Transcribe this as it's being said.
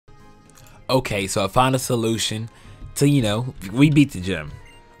Okay, so I found a solution to, you know, we beat the gym.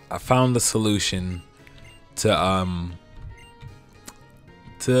 I found the solution to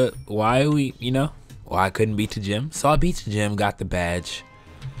why we, you know, why I couldn't beat the gym. So I beat the gym, got the badge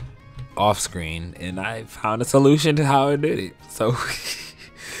off screen, and I found a solution to how I did it. So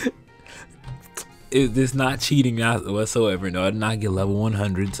it's not cheating whatsoever. No, I did not get level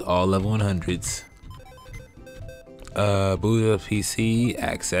 100s, all level 100s. Boot up PC,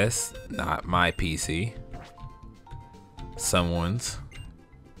 access, not my PC. Someone's.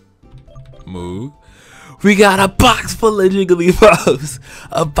 Move. We got a box full of Jigglypuffs,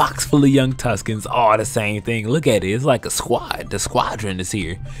 a box full of young Tuskens, all the same thing. Look at it, it's like a squad. The squadron is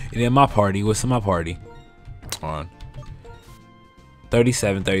here. And then my party, what's in my party? Hold on.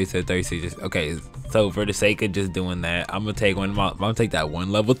 37, 37, 36. Okay, so for the sake of just doing that, I'm gonna take that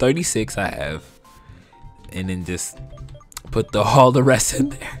one level 36 I have, and then just put all the rest in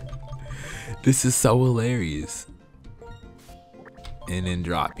there. This is so hilarious. And then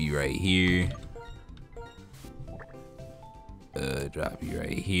drop you right here. Drop you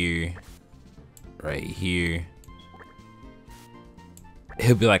right here. Right here.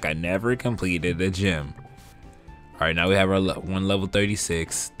 It'll be like I never completed a gym. Alright, now we have our one level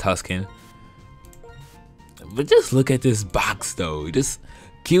 36 Tusken. But just look at this box though. Just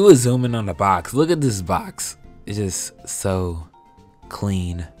Q is zooming on the box. Look at this box. It's just so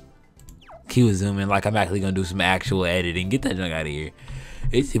clean. Q is zooming like I'm actually gonna do some actual editing. Get that junk out of here.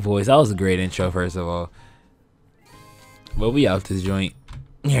 It's your voice. That was a great intro, first of all. But we out this joint.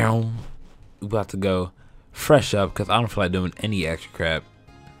 We about to go fresh up because I don't feel like doing any extra crap.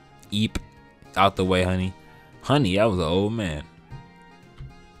 Eep. Out the way, honey. Honey, I was an old man.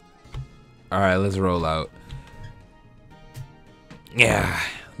 Alright, let's roll out. Yeah.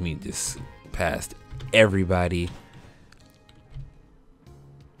 Let me just past everybody.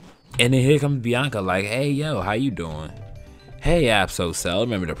 And then here comes Bianca like, hey, yo, how you doing? Hey, AppSoCell,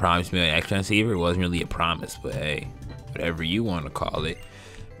 remember to promise me an extra transceiver? It wasn't really a promise, but hey, whatever you want to call it.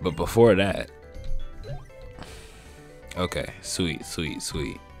 But before that, okay, sweet, sweet,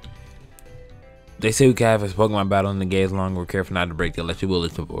 sweet. They say we can have a Pokemon battle in the game as long as we're careful not to break the electric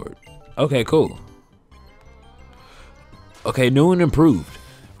bulletin board. Okay, cool. Okay, new and improved.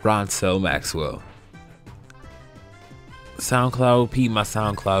 Roncel Maxwell. SoundCloud, Pete, my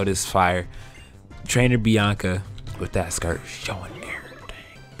SoundCloud is fire. Trainer Bianca with that skirt showing everything,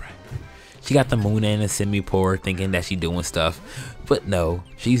 bro. She got the moon and a semi-pour thinking that she doing stuff. But no,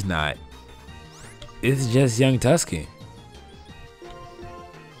 she's not. It's just young Tusken.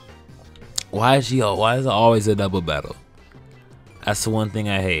 Why is it always a double battle? That's the one thing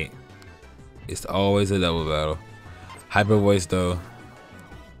I hate. It's always a double battle. Hyper voice though.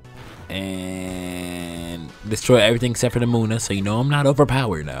 And destroy everything except for the Muna, so you know I'm not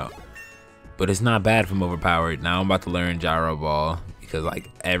overpowered now. But it's not bad if I'm overpowered. Now I'm about to learn Gyro Ball, because like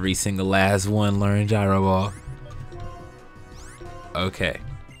every single last one learned Gyro Ball. Okay.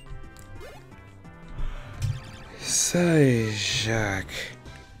 Say, Jacques.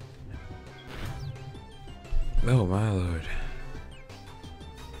 Oh my lord.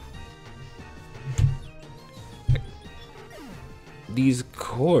 These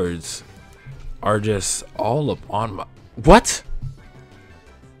chords are just all up on my... What?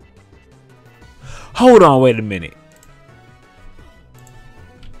 Hold on, wait a minute.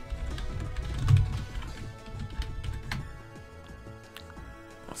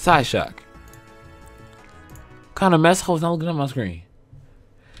 Side shock. Kind of mess. Hold on, looking at my screen.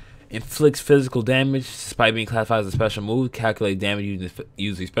 Inflicts physical damage despite being classified as a special move. Calculate damage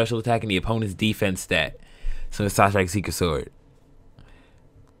using special attack and the opponent's defense stat. So it's Side Strike Secret Sword.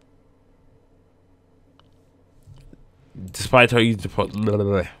 Despite her using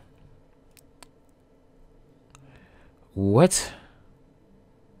the what?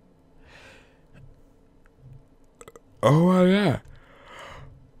 Oh my god.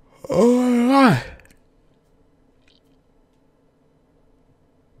 Oh my god.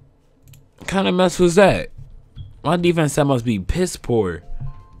 What kind of mess was that? My defense stat must be piss poor.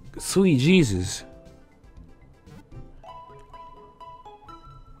 Sweet Jesus.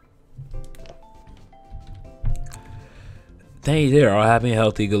 Thank you there. All happy and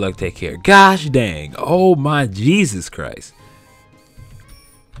healthy. Good luck. Take care. Gosh dang. Oh my Jesus Christ.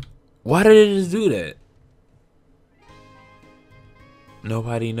 Why did it just do that?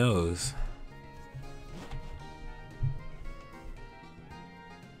 Nobody knows.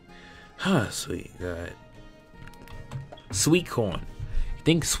 Huh, sweet God. Sweet corn. You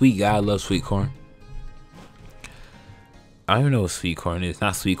think sweet God loves sweet corn? I don't even know what sweet corn is.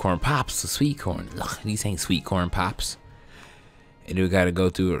 Not sweet corn pops, the sweet corn. Ugh, these ain't sweet corn pops. And we gotta go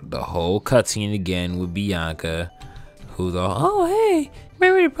through the whole cutscene again with Bianca, who's all, oh hey,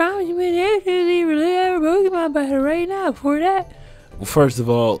 remember the promise you made yesterday? Really have a Pokemon battle right now for that? Well, first of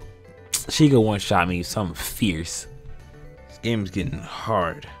all, she could one shot me something fierce. This game's getting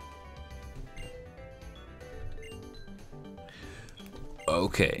hard.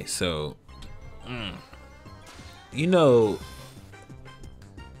 Okay, so you know,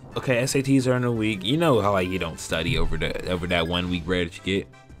 okay, SATs are in a week. You know how like you don't study over that 1 week break that you get.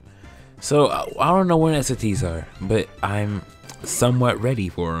 So I don't know when SATs are, but I'm somewhat ready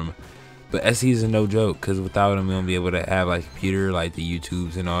for them. But SATs are no joke, because without them, we won't be able to have like computer, like the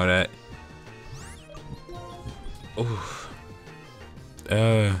YouTubes and all that. Oof.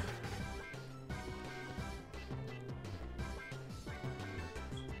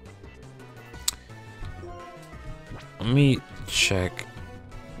 Let me check.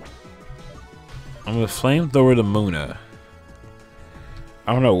 I'm gonna flamethrower the Muna.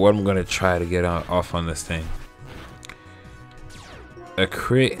 I don't know what I'm gonna try to get off on this thing. A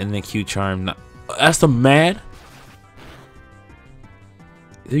crit and then Q charm. That's the mad.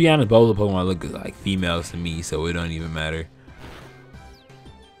 To be honest, both the Pokemon look like females to me, so it don't even matter.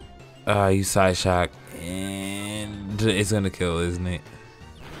 Use Side Shock, and it's gonna kill, isn't it?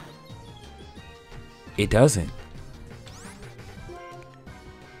 It doesn't.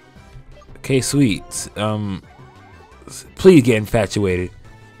 Okay, sweet. Please get infatuated.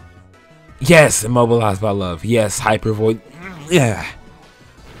 Yes, immobilized by love. Yes, hyper void. Yeah.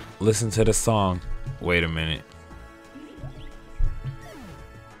 Listen to the song. Wait a minute.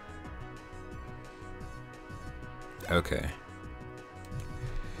 Okay.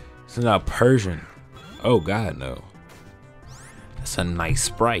 So now Persian. Oh God, no. That's a nice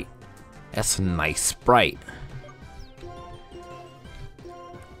sprite. That's a nice sprite.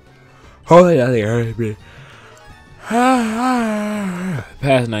 Oh yeah, they hurt me.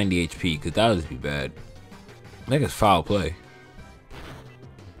 Past 90 HP, because that would just be bad. Make us foul play.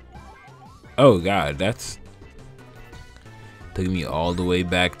 Oh God, that's took me all the way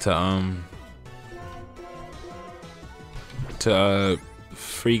back to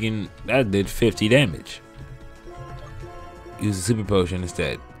freaking, that did 50 damage. Use a super potion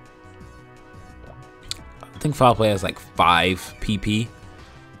instead. I think foul play has like 5 PP.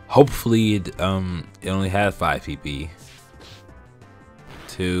 Hopefully it only has 5 PP.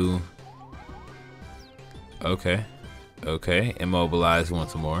 2. Okay. Okay. Immobilize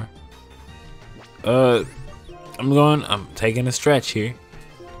once more. I'm taking a stretch here.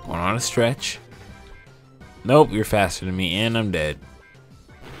 Going on a stretch. Nope, you're faster than me and I'm dead.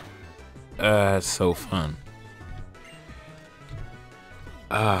 It's so fun.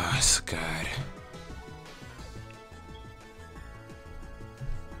 Ah, oh, God.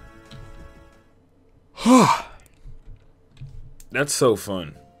 That's so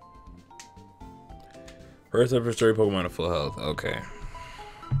fun. First ever story Pokemon at full health. Okay.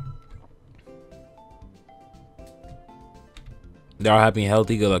 They're all happy and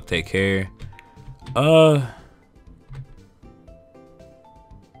healthy. Good luck. Take care. You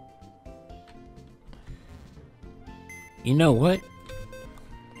know what?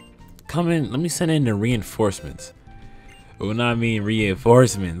 Come in. Let me send in the reinforcements. When I mean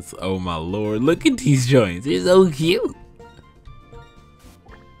reinforcements, oh my lord, look at these joints. They're so cute.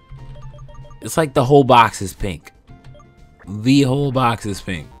 It's like the whole box is pink. The whole box is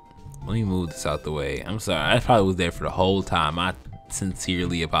pink. Let me move this out the way. I'm sorry. I probably was there for the whole time. I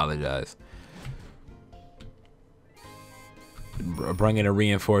sincerely apologize. Bringing a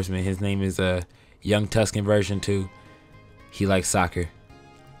reinforcement. His name is Young Tuscan version 2. He likes soccer.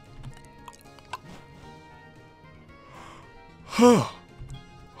 I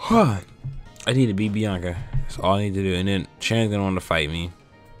need to beat Bianca. That's all I need to do. And then Sharon's gonna want to fight me.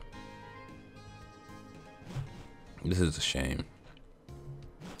 This is a shame.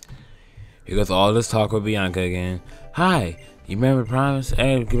 Here goes all this talk with Bianca again. Hi, you remember the promise?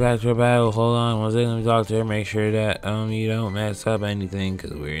 Hey, get back to our battle. Hold on 1 second. Let me talk to her. Make sure that you don't mess up anything,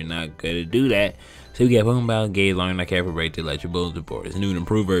 because we're not gonna do that. So we get Pokemon Battle engaged long enough careful break to let your build report. It's a new and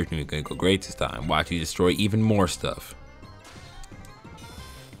improved version. It's gonna go great this time. Watch you destroy even more stuff.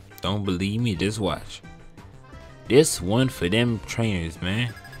 Don't believe me? Just watch. This one for them trainers,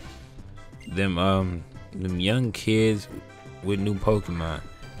 man. Them young kids with new Pokemon.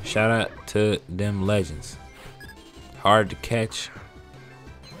 Shout out to them legends. Hard to catch.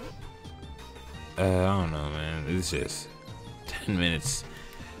 I don't know, man. It's just 10 minutes.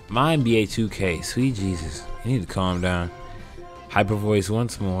 My NBA 2K. Sweet Jesus. You need to calm down. Hyper voice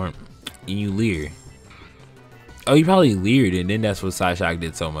once more. And you leer. Oh, you probably leered, and then that's what Psyshock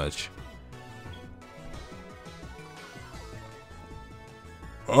did so much.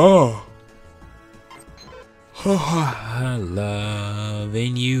 Oh.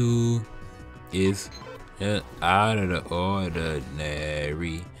 Loving you is out of the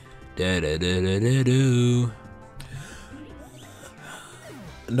ordinary. Da da da da da do.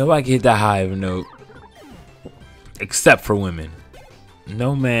 Nobody can hit that high of a note, except for women.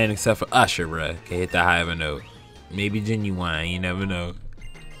 No man except for Usher, bruh, can hit that high of a note. Maybe Genuine, you never know.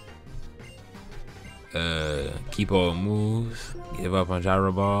 Keep all moves. Give up on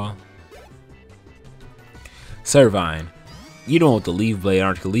gyro ball. Servine. You don't want the leaf blade,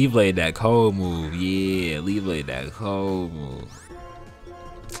 aren't you? Leaf blade, that cold move. Yeah, leaf blade, that cold move.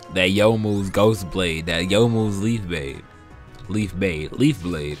 That yo moves ghost blade. That yo moves leaf blade. Leaf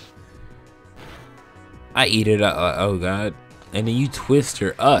blade. I eat it up. Oh god. And then you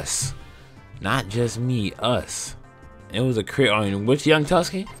twister us. Not just me, us. It was a crit on which young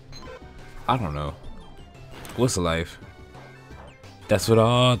Tusky? I don't know. What's life? That's what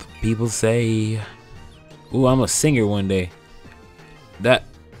all the people say. Ooh, I'm a singer one day. That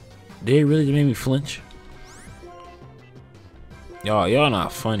did it really make me flinch? Y'all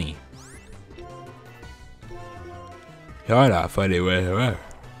not funny. Y'all not funny whatsoever.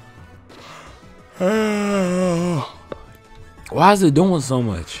 Why is it doing so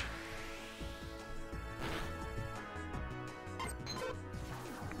much?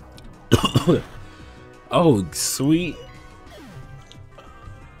 Oh, sweet.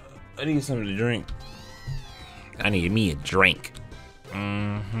 I need something to drink. I need me a drink.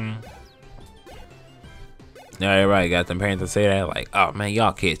 Now everybody got them parents to say that like, oh man,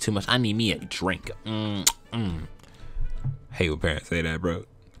 y'all kids too much. I need me a drink. Hate when parents say that, bro.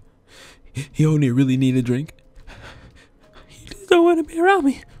 You only really need a drink. You just don't want to be around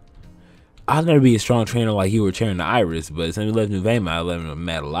me. I'll never be a strong trainer like you were training the Iris, but since we left New Vema, I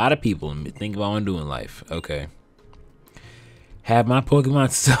met a lot of people and think about what I'm doing in life. Okay. Have my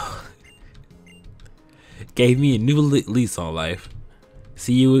Pokemon still gave me a new lease on life.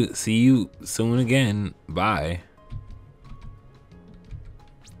 See you soon again. Bye.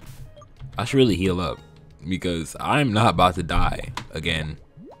 I should really heal up because I'm not about to die again.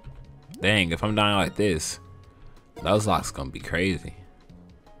 Dang, if I'm dying like this, those locks gonna be crazy.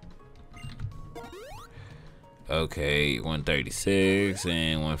 Okay, 136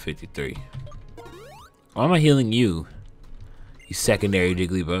 and 153. Why am I healing you? You secondary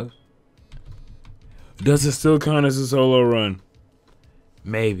Jigglypuff. Does it still count as a solo run?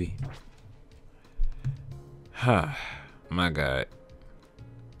 Maybe. Huh. My god.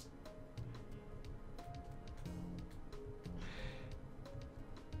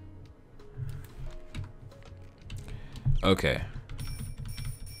 Okay.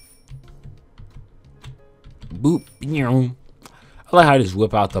 Boop. I like how I just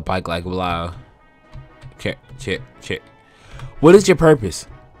whip out the bike like blah. Check. What is your purpose?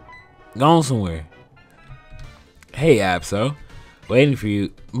 Going somewhere. Hey, Abso. Waiting for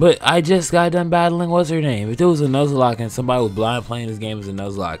you. But I just got done battling what's her name. If there was a Nuzlocke and somebody was blind playing this game as a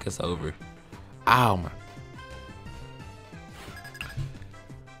Nuzlocke, it's over. Ow, man.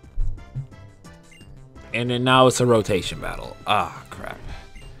 And then now it's a rotation battle. Ah, crap.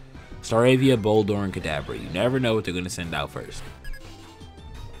 Staravia, Boldor, and Kadabra. You never know what they're going to send out first.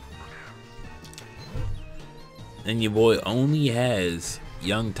 And your boy only has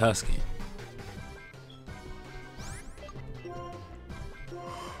young Tuscan.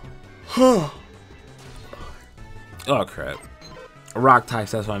 Oh crap. Rock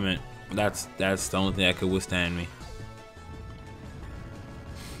types, that's what I meant. That's the only thing that could withstand me.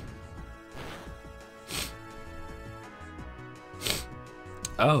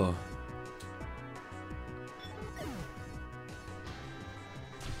 Oh.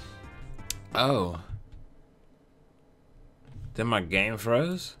 Oh. Then my game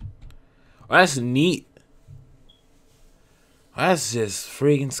froze? Well, that's neat. Well, that's just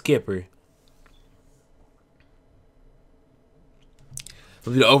freaking skipper.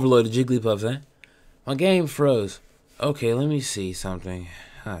 Look at the overload of Jigglypuffs, huh? My game froze. Okay, let me see something.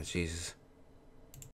 Oh, Jesus.